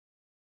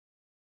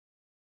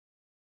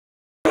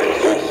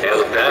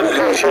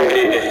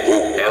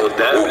É o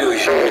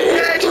WG.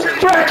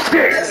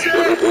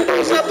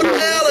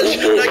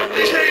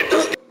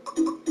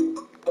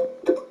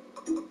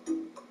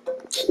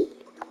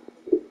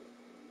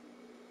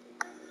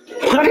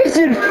 Why does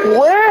it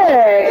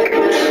flick?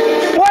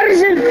 Why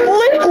does it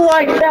flick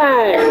like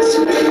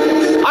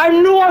that? I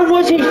knew I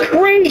wasn't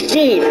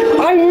crazy.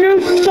 I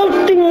knew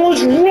something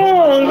was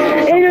wrong,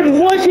 and it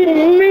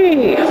wasn't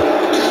me.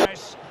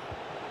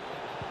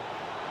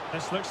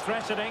 This looks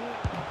threatening.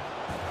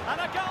 And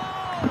a goal!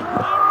 They're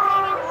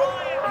running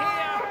riot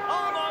here,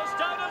 almost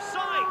out of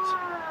sight.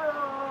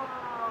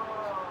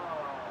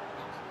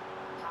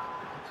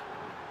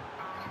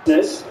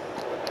 This.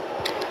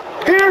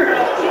 Here!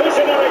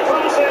 Visionary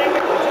passing.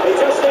 He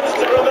just needs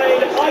to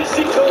remain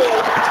icy cool.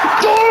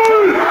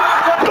 Goal!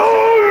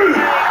 Goal!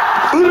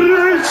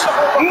 Maurice!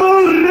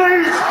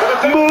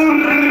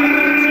 Maurice!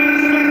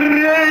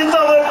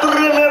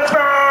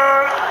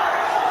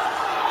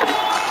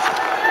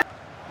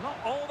 Not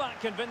all that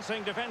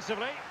convincing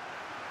defensively.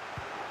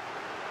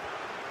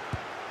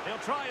 He'll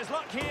try his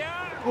luck here.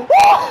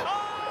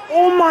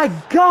 Oh my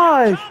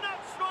gosh! Cannot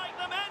strike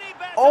them any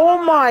better.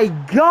 Oh my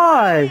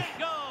gosh!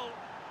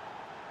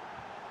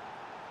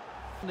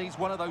 Needs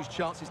one of those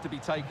chances to be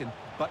taken,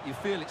 but you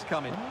feel it's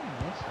coming.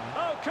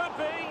 Oh, could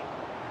be.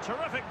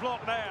 Terrific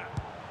block there.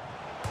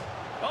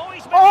 Oh,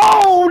 he's missed.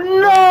 Oh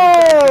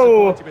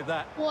no! With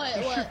that. What?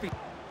 He What? should be.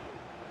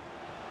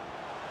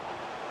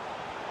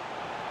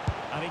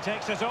 And he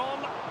takes it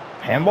on.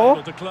 Handball?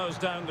 Able to close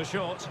down the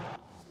shot.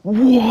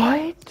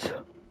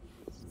 What?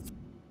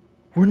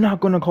 We're not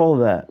gonna call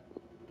that.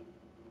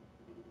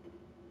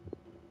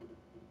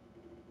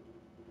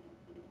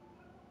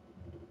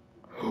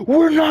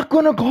 We're not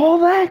gonna call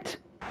that?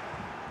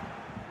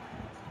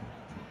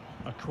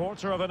 A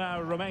quarter of an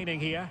hour remaining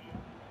here.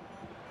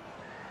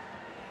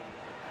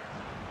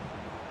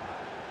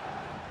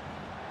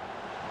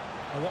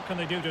 Well, what can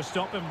they do to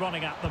stop him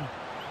running at them?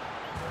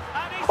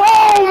 And he's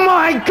Oh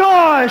my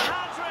gosh!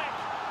 hat-trick!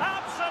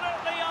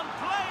 Absolutely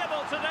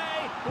unplayable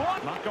today.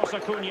 What? Marcos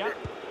Acuna.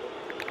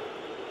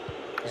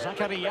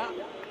 Zakaria.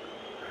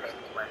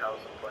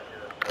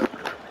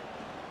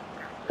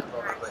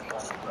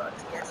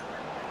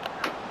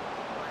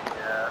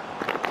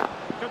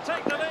 Could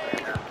take the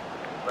lead.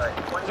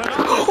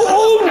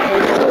 Oh!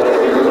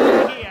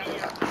 Here.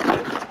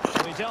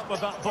 So he dealt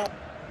with that ball.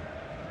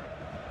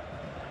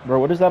 Bro,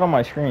 what is that on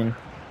my screen?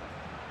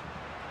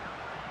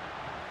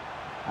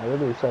 I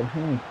literally said,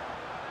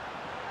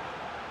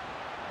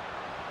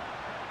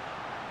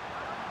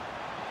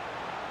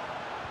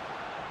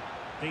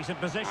 Decent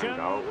position.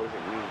 No, it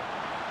wasn't me.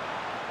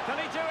 Can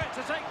he do it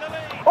to take the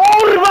lead?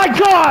 Oh my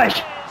gosh!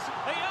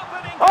 The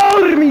opening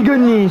Oh my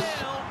goodness!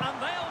 and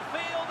they'll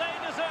feel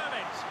they deserve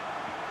it.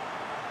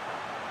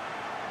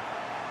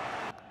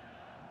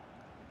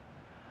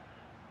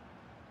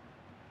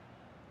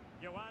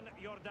 Johan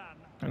Jordan.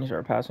 I need to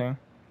start passing.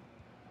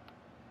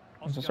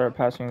 I need to start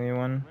passing the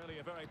one. Really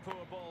a very poor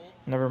ball.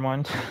 Never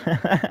mind.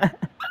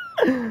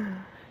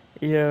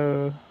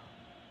 Yo.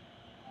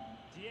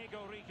 Diego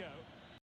Rico.